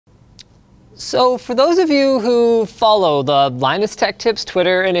So for those of you who follow the Linus Tech Tips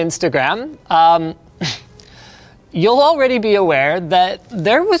Twitter and Instagram, you'll already be aware that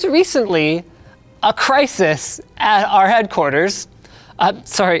there was recently a crisis at our headquarters.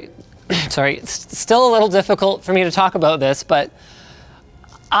 Sorry, it's still a little difficult for me to talk about this, but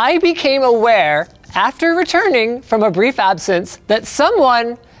I became aware after returning from a brief absence that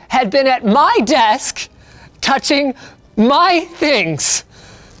someone had been at my desk touching my things.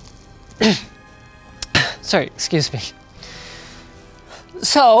 Sorry, excuse me.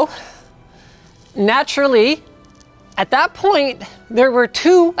 So, naturally, at that point, there were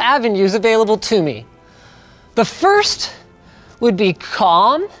two avenues available to me. The first would be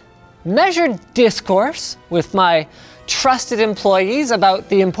calm, measured discourse with my trusted employees about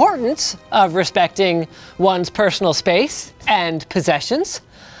the importance of respecting one's personal space and possessions,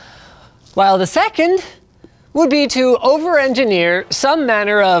 while the second would be to over-engineer some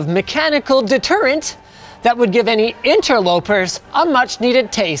manner of mechanical deterrent that would give any interlopers a much-needed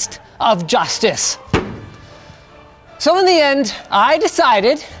taste of justice. So in the end, I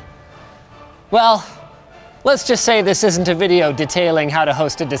decided, well, let's just say this isn't a video detailing how to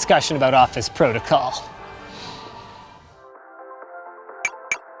host a discussion about office protocol.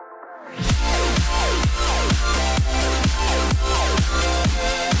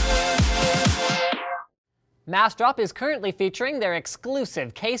 Massdrop is currently featuring their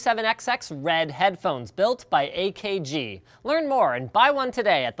exclusive K7XX Red headphones built by AKG. Learn more and buy one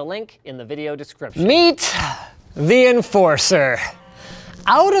today at the link in the video description. Meet the Enforcer.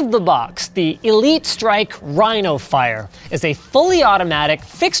 Out of the box, the Elite Strike Rhino Fire is a fully automatic,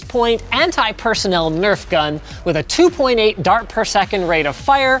 fixed-point, anti-personnel Nerf gun with a 2.8 dart per second rate of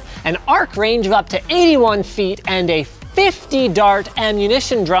fire, an arc range of up to 81 feet, and a 50 dart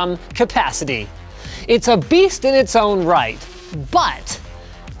ammunition drum capacity. It's a beast in its own right, but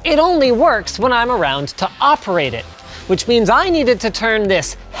it only works when I'm around to operate it, which means I needed to turn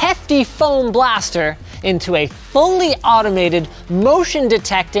this hefty foam blaster into a fully automated,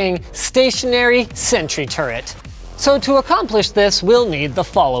 motion-detecting, stationary sentry turret. So to accomplish this, we'll need the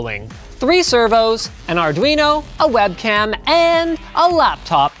following: 3 servos, an Arduino, a webcam, and a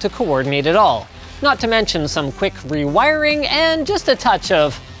laptop to coordinate it all. Not to mention some quick rewiring and just a touch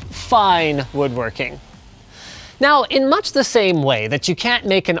of fine woodworking. Now, in much the same way that you can't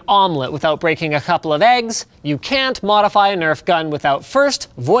make an omelet without breaking a couple of eggs, you can't modify a Nerf gun without first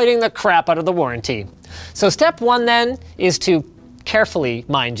voiding the crap out of the warranty. So step 1 then is to carefully,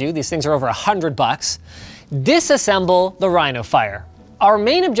 mind you, these things are over $100, disassemble the Rhino Fire. Our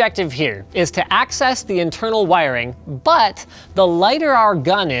main objective here is to access the internal wiring, but the lighter our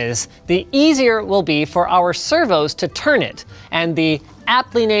gun is, the easier it will be for our servos to turn it, and the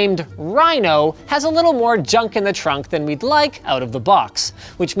aptly named Rhino has a little more junk in the trunk than we'd like out of the box,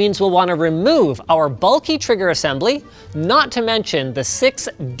 which means we'll want to remove our bulky trigger assembly, not to mention the 6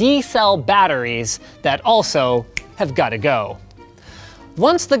 D-cell batteries that also have got to go.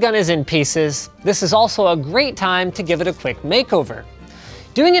 Once the gun is in pieces, this is also a great time to give it a quick makeover.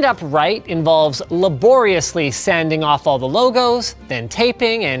 Doing it upright involves laboriously sanding off all the logos, then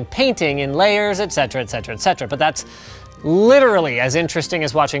taping and painting in layers, etc., etc., etc. But that's literally as interesting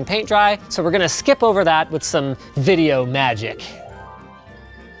as watching paint dry, so we're gonna skip over that with some video magic.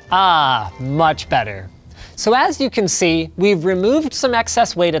 Ah, much better. So as you can see, we've removed some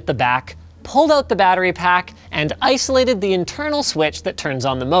excess weight at the back, pulled out the battery pack, and isolated the internal switch that turns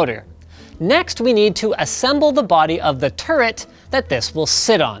on the motor. Next, we need to assemble the body of the turret that this will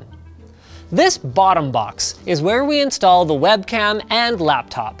sit on. This bottom box is where we install the webcam and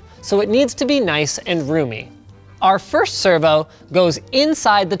laptop, so it needs to be nice and roomy. Our first servo goes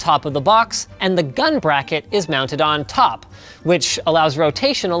inside the top of the box, and the gun bracket is mounted on top, which allows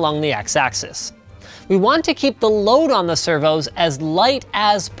rotation along the x-axis. We want to keep the load on the servos as light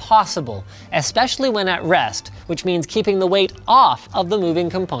as possible, especially when at rest, which means keeping the weight off of the moving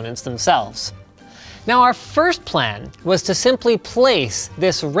components themselves. Now, our first plan was to simply place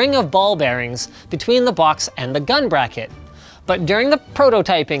this ring of ball bearings between the box and the gun bracket. But during the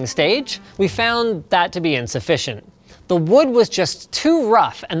prototyping stage, we found that to be insufficient. The wood was just too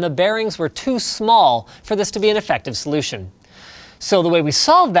rough and the bearings were too small for this to be an effective solution. So the way we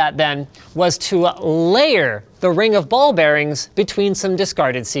solved that then was to layer the ring of ball bearings between some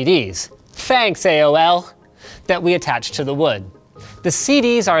discarded CDs. Thanks, AOL, that we attached to the wood. The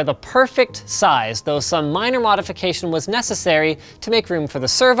CDs are the perfect size, though some minor modification was necessary to make room for the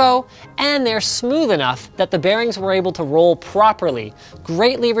servo, and they're smooth enough that the bearings were able to roll properly,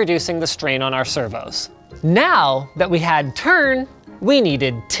 greatly reducing the strain on our servos. Now that we had turn, we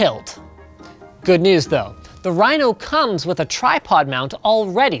needed tilt. Good news though, The Rhino comes with a tripod mount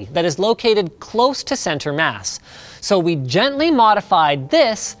already that is located close to center mass. So we gently modified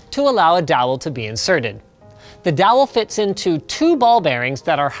this to allow a dowel to be inserted. The dowel fits into 2 ball bearings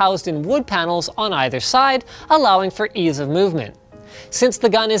that are housed in wood panels on either side, allowing for ease of movement. Since the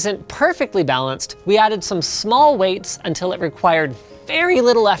gun isn't perfectly balanced, we added some small weights until it required very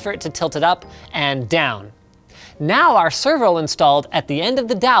little effort to tilt it up and down. Now our servo installed at the end of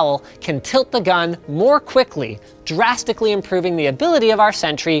the dowel can tilt the gun more quickly, drastically improving the ability of our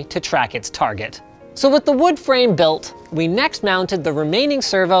sentry to track its target. So with the wood frame built, we next mounted the remaining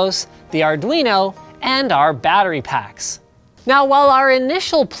servos, the Arduino, and our battery packs. Now, while our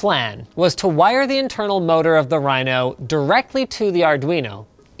initial plan was to wire the internal motor of the Rhino directly to the Arduino,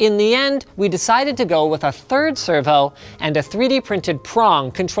 in the end, we decided to go with a third servo and a 3D printed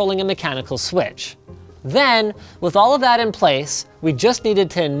prong controlling a mechanical switch. Then, with all of that in place, we just needed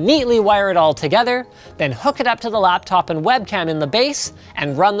to neatly wire it all together, then hook it up to the laptop and webcam in the base,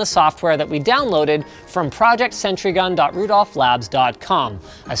 and run the software that we downloaded from projectsentrygun.rudolphlabs.com,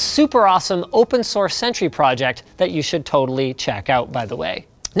 a super awesome open source Sentry project that you should totally check out, by the way.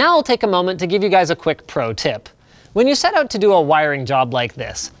 Now I'll take a moment to give you guys a quick pro tip. When you set out to do a wiring job like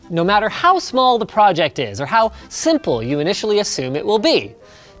this, no matter how small the project is or how simple you initially assume it will be,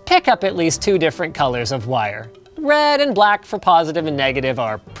 pick up at least 2 different colors of wire. Red and black for positive and negative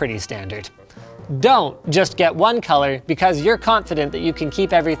are pretty standard. Don't just get one color because you're confident that you can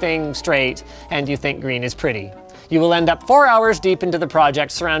keep everything straight and you think green is pretty. You will end up 4 hours deep into the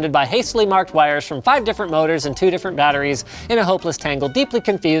project surrounded by hastily marked wires from 5 different motors and 2 different batteries in a hopeless tangle, deeply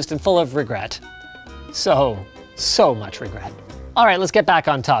confused and full of regret. So much regret. All right, let's get back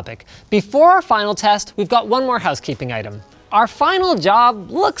on topic. Before our final test, we've got one more housekeeping item. Our final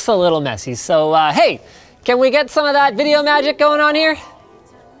job looks a little messy, so hey, can we get some of that video magic going on here?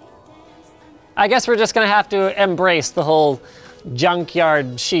 I guess we're just gonna have to embrace the whole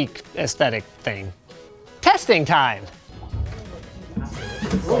junkyard chic aesthetic thing. Testing time.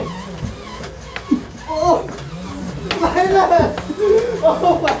 Oh, Lila!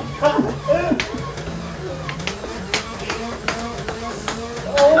 Oh my God!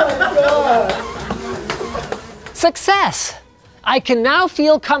 Oh my God! Success! I can now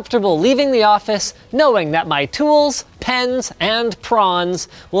feel comfortable leaving the office knowing that my tools, pens, and prawns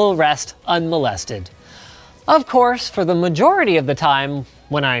will rest unmolested. Of course, for the majority of the time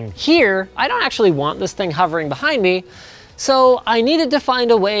when I'm here, I don't actually want this thing hovering behind me, so I needed to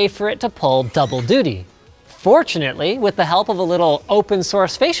find a way for it to pull double duty. Fortunately, with the help of a little open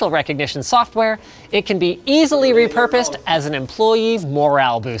source facial recognition software, it can be easily repurposed as an employee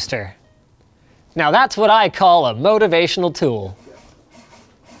morale booster. Now that's what I call a motivational tool.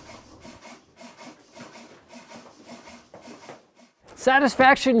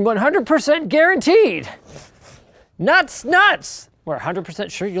 Satisfaction 100% guaranteed. Nuts, nuts. We're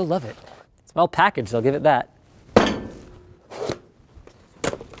 100% sure you'll love it. It's well packaged, I'll give it that.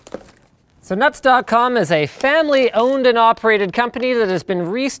 So Nuts.com is a family-owned and operated company that has been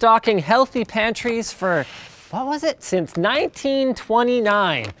restocking healthy pantries for, what was it, since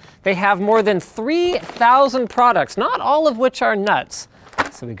 1929. They have more than 3,000 products, not all of which are nuts.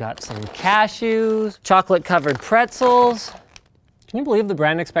 So we got some cashews, chocolate-covered pretzels. Can you believe the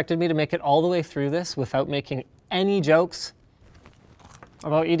brand expected me to make it all the way through this without making any jokes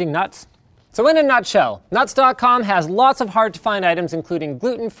about eating nuts? So in a nutshell, Nuts.com has lots of hard-to-find items, including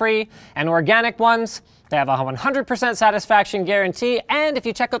gluten-free and organic ones. They have a 100% satisfaction guarantee, and if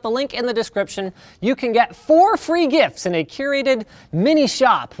you check out the link in the description, you can get 4 free gifts in a curated mini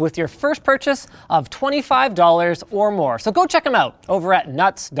shop with your first purchase of $25 or more. So go check them out over at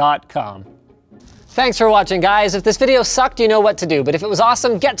Nuts.com. Thanks for watching, guys. If this video sucked, you know what to do. But if it was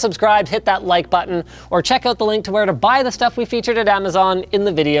awesome, get subscribed, hit that like button, or check out the link to where to buy the stuff we featured at Amazon in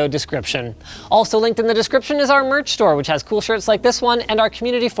the video description. Also linked in the description is our merch store, which has cool shirts like this one, and our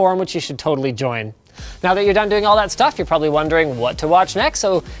community forum, which you should totally join. Now that you're done doing all that stuff, you're probably wondering what to watch next,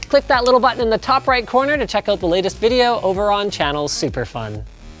 so click that little button in the top right corner to check out the latest video over on Channel Superfun.